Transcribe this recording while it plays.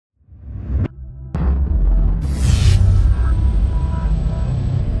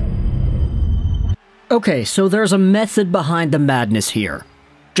Okay, so there's a method behind the madness here.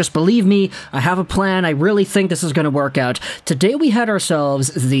 Just believe me, I have a plan, I really think this is going to work out. Today we had ourselves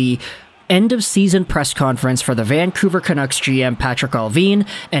the end-of-season press conference for the Vancouver Canucks GM PATRIK ALLVIN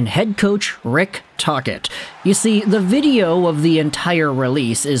and head coach Rick Tocchet. You see, the video of the entire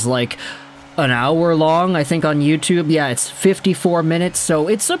release is like an hour long, I think, on YouTube. Yeah, it's 54 minutes, so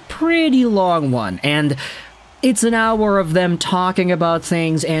it's a pretty long one, and it's an hour of them talking about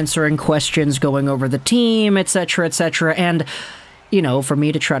things, answering questions, going over the team, etc., etc., and, you know, for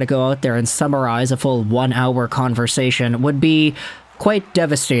me to try to go out there and summarize a full 1 hour conversation would be quite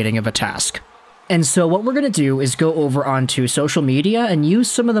devastating of a task. And so what we're going to do is go over onto social media and use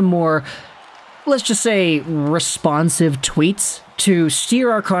some of the more, let's just say, responsive tweets to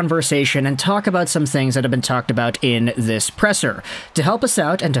steer our conversation and talk about some things that have been talked about in this presser. To help us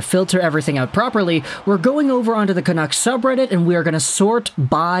out and to filter everything out properly, we're going over onto the Canucks subreddit and we are going to sort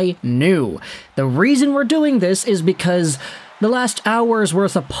by new. The reason we're doing this is because the last hour's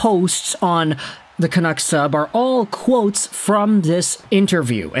worth of posts on the Canucks sub are all quotes from this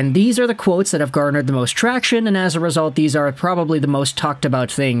interview, and these are the quotes that have garnered the most traction, and as a result, these are probably the most talked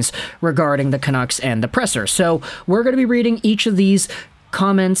about things regarding the Canucks and the presser. So we're going to be reading each of these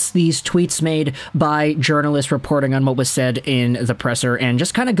comments, these tweets made by journalists reporting on what was said in the presser, and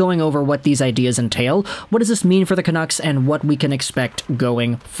just kind of going over what these ideas entail. What does this mean for the Canucks, and what we can expect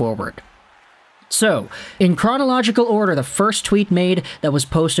going forward? So, in chronological order, the first tweet made that was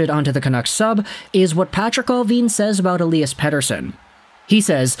posted onto the Canucks sub is what PATRIK ALLVIN says about Elias Pettersson. He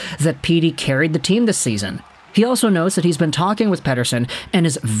says that Petey carried the team this season. He also notes that he's been talking with Pettersson and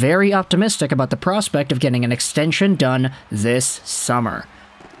is very optimistic about the prospect of getting an extension done this summer.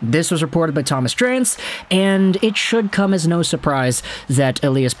 This was reported by Thomas Drance, and it should come as no surprise that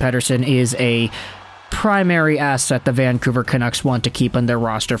Elias Pettersson is a primary asset the Vancouver Canucks want to keep on their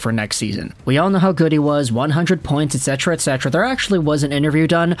roster for next season. We all know how good he was, 100 points, etc., etc. There actually was an interview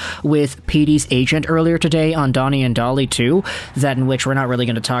done with Petey's agent earlier today on Donnie and Dolly too, that in which we're not really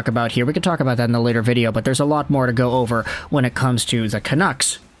going to talk about here. We can talk about that in a later video, but there's a lot more to go over when it comes to the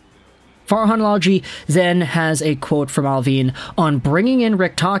Canucks. Farhanology then has a quote from ALLVIN on bringing in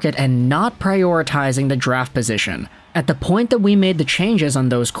Rick Tocchet and not prioritizing the draft position. At the point that we made the changes on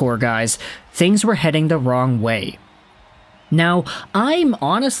those core guys, things were heading the wrong way. Now, I'm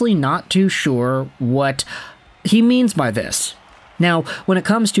honestly not too sure what he means by this. Now, when it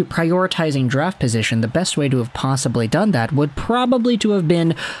comes to prioritizing draft position, the best way to have possibly done that would probably to have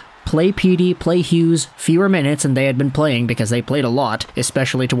been play Petey, play Hughes, fewer minutes, and they had been playing because they played a lot,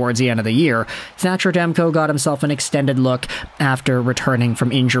 especially towards the end of the year. Thatcher Demko got himself an extended look after returning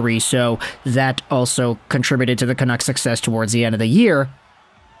from injury, so that also contributed to the Canucks' success towards the end of the year.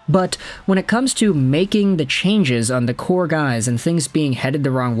 But when it comes to making the changes on the core guys and things being headed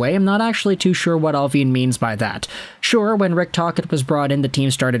the wrong way, I'm not actually too sure what ALLVIN means by that. Sure, when Rick Tocchet was brought in, the team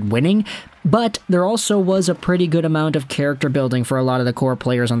started winning, but there also was a pretty good amount of character building for a lot of the core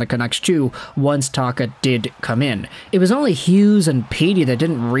players on the Canucks too, once Tocchet did come in. It was only Hughes and Petey that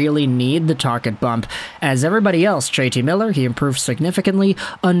didn't really need the Tocchet bump, as everybody else, JT Miller, he improved significantly.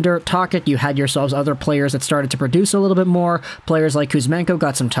 Under Tocchet, you had yourselves other players that started to produce a little bit more. Players like Kuzmenko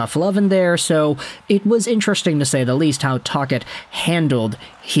got some tough love in there, so it was interesting to say the least how Tocchet handled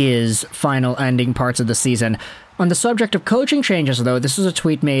his final ending parts of the season. On the subject of coaching changes, though, this is a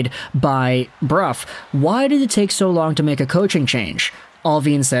tweet made by Bruff. Why did it take so long to make a coaching change?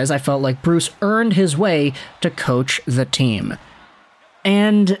 ALLVIN says, I felt like Bruce earned his way to coach the team.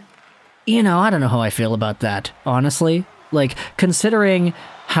 And, you know, I don't know how I feel about that, honestly. Like, considering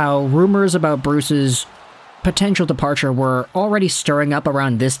how rumors about Bruce's potential departure were already stirring up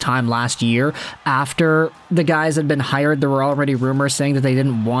around this time last year, after the guys had been hired, there were already rumors saying that they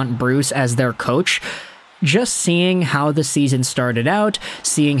didn't want Bruce as their coach. Just seeing how the season started out,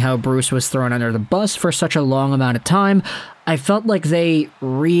 seeing how Bruce was thrown under the bus for such a long amount of time, I felt like they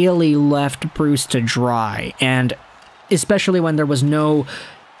really left Bruce to dry, and especially when there was no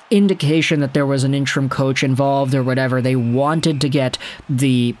indication that there was an interim coach involved or whatever, they wanted to get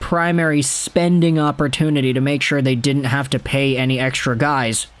the primary spending opportunity to make sure they didn't have to pay any extra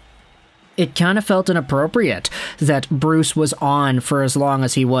guys. It kind of felt inappropriate that Bruce was on for as long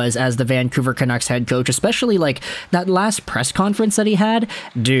as he was as the Vancouver Canucks head coach, especially like that last press conference that he had.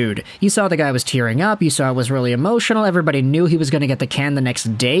 Dude, you saw the guy was tearing up, you saw it was really emotional, everybody knew he was going to get the can the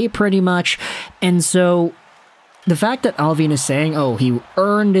next day pretty much, and so the fact that ALLVIN is saying, oh, he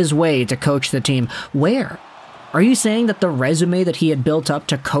earned his way to coach the team, where? Are you saying that the resume that he had built up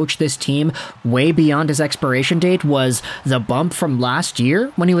to coach this team way beyond his expiration date was the bump from last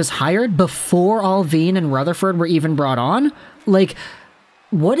year when he was hired before ALLVIN and Rutherford were even brought on? Like,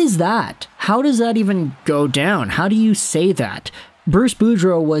 what is that? How does that even go down? How do you say that? Bruce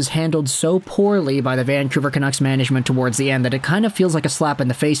Boudreau was handled so poorly by the Vancouver Canucks management towards the end that it kind of feels like a slap in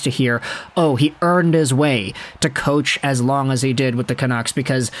the face to hear, oh, he earned his way to coach as long as he did with the Canucks,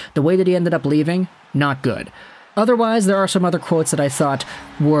 because the way that he ended up leaving, not good. Otherwise, there are some other quotes that I thought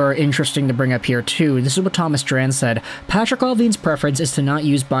were interesting to bring up here too. This is what Thomas Strand said. Patrik Allvin's preference is to not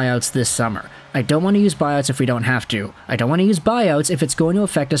use buyouts this summer. I don't want to use buyouts if we don't have to. I don't want to use buyouts if it's going to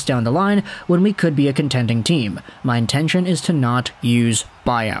affect us down the line when we could be a contending team. My intention is to not use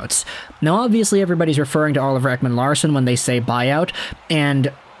buyouts. Now, obviously, everybody's referring to Oliver Ekman-Larsson when they say buyout,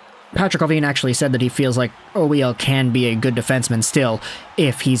 and Patrik Allvin actually said that he feels like OEL can be a good defenseman still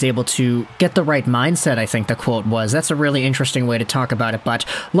if he's able to get the right mindset, I think the quote was. That's a really interesting way to talk about it, but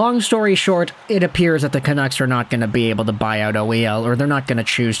long story short, it appears that the Canucks are not going to be able to buy out OEL, or they're not going to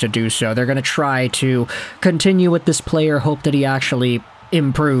choose to do so. They're going to try to continue with this player, hope that he actually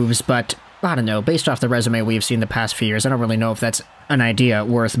improves, but I don't know, based off the resume we've seen the past few years, I don't really know if that's an idea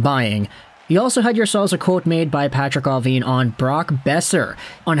worth buying. You also had yourselves a quote made by Patrik Allvin on Brock Boeser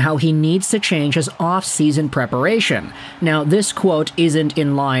on how he needs to change his off-season preparation. Now, this quote isn't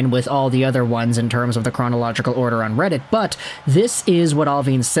in line with all the other ones in terms of the chronological order on Reddit, but this is what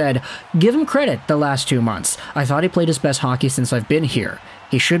Allvin said. Give him credit the last 2 months. I thought he played his best hockey since I've been here.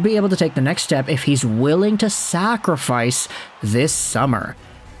 He should be able to take the next step if he's willing to sacrifice this summer.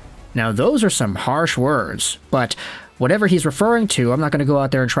 Now, those are some harsh words, but whatever he's referring to, I'm not going to go out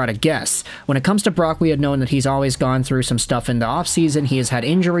there and try to guess. When it comes to Brock, we had known that he's always gone through some stuff in the offseason. He has had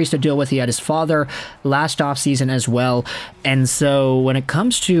injuries to deal with. He had his father last offseason as well. And so when it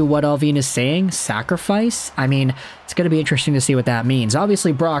comes to what Allvin is saying, sacrifice, I mean, it's going to be interesting to see what that means.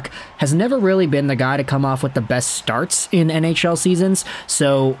 Obviously, Brock has never really been the guy to come off with the best starts in NHL seasons,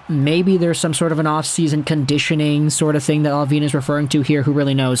 so maybe there's some sort of an off-season conditioning sort of thing that Allvin is referring to here, who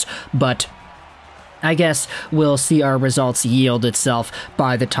really knows, but I guess we'll see our results yield itself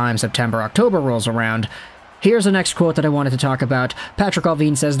by the time September, October rolls around. Here's the next quote that I wanted to talk about. Patrik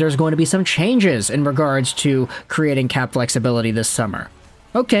Allvin says there's going to be some changes in regards to creating cap flexibility this summer.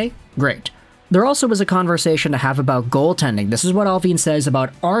 Okay, great. There also was a conversation to have about goaltending. This is what Allvin says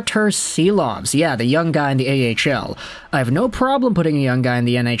about Artur Silovs. Yeah, the young guy in the AHL. I have no problem putting a young guy in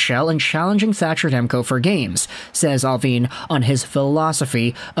the NHL and challenging Thatcher Demko for games, says Allvin on his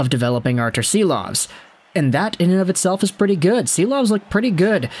philosophy of developing Artur Silovs. And that in and of itself is pretty good. Silovs looked pretty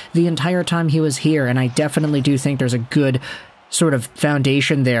good the entire time he was here, and I definitely do think there's a good sort of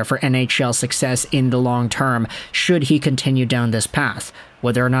foundation there for NHL success in the long term, should he continue down this path.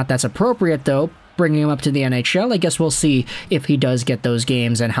 Whether or not that's appropriate, though, bringing him up to the NHL, I guess we'll see if he does get those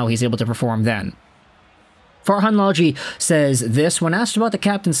games and how he's able to perform then. Farhan Lalji says this: when asked about the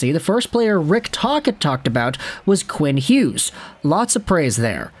captaincy, the first player Rick Tocchet talked about was Quinn Hughes. Lots of praise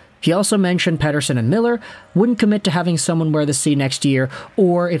there. He also mentioned Pettersson and Miller, wouldn't commit to having someone wear the C next year,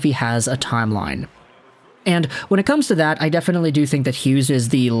 or if he has a timeline. And when it comes to that, I definitely do think that Hughes is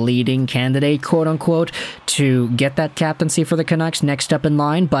the leading candidate, quote-unquote, to get that captaincy for the Canucks next up in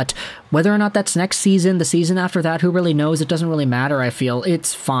line, but whether or not that's next season, the season after that, who really knows? It doesn't really matter, I feel.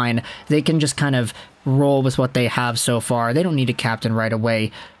 It's fine. They can just kind of roll with what they have so far. They don't need a captain right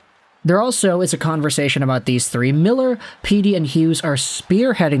away. There also is a conversation about these three. Miller, Petey, and Hughes are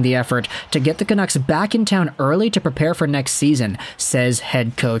spearheading the effort to get the Canucks back in town early to prepare for next season, says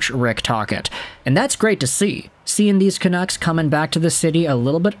head coach Rick Tocchet. And that's great to see. Seeing these Canucks coming back to the city a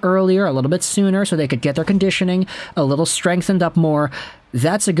little bit earlier, a little bit sooner, so they could get their conditioning a little strengthened up more,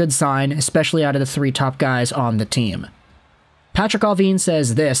 that's a good sign, especially out of the three top guys on the team. Patrik Allvin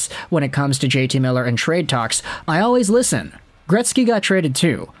says this when it comes to JT Miller and trade talks: I always listen. Gretzky got traded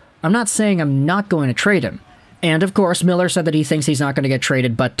too. I'm not saying I'm not going to trade him. And of course, Miller said that he thinks he's not going to get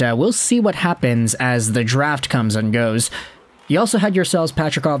traded, but we'll see what happens as the draft comes and goes. You also had yourselves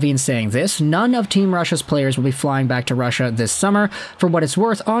Patrik Allvin saying this: none of Team Russia's players will be flying back to Russia this summer. For what it's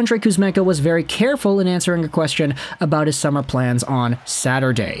worth, Andrei Kuzmenko was very careful in answering a question about his summer plans on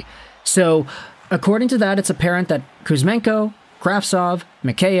Saturday. So, according to that, it's apparent that Kuzmenko, Kravtsov,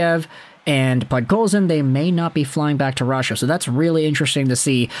 Mikheyev, and Podkolzin, they may not be flying back to Russia, so that's really interesting to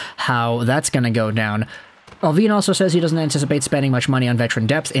see how that's going to go down. Allvin also says he doesn't anticipate spending much money on veteran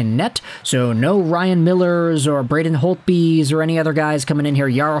depth in net, so no Ryan Millers or Braden Holtbys or any other guys coming in here,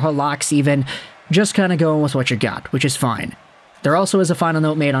 Jaro Halaks even, just kind of going with what you got, which is fine. There also is a final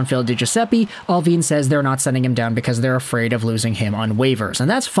note made on Phil DiGiuseppe. Allvin says they're not sending him down because they're afraid of losing him on waivers, and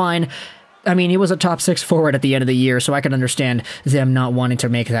that's fine. I mean, he was a top 6 forward at the end of the year, so I can understand them not wanting to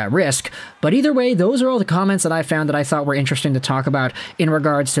make that risk. But either way, those are all the comments that I found that I thought were interesting to talk about in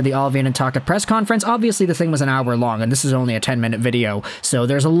regards to the Allvin and Tocchet press conference. Obviously, the thing was an hour long, and this is only a 10-minute video, so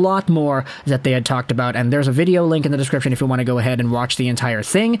there's a lot more that they had talked about, and there's a video link in the description if you want to go ahead and watch the entire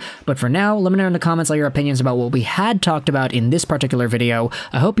thing. But for now, let me know in the comments all your opinions about what we had talked about in this particular video.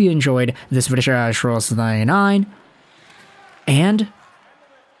 I hope you enjoyed this video. And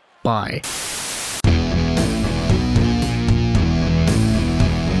bye.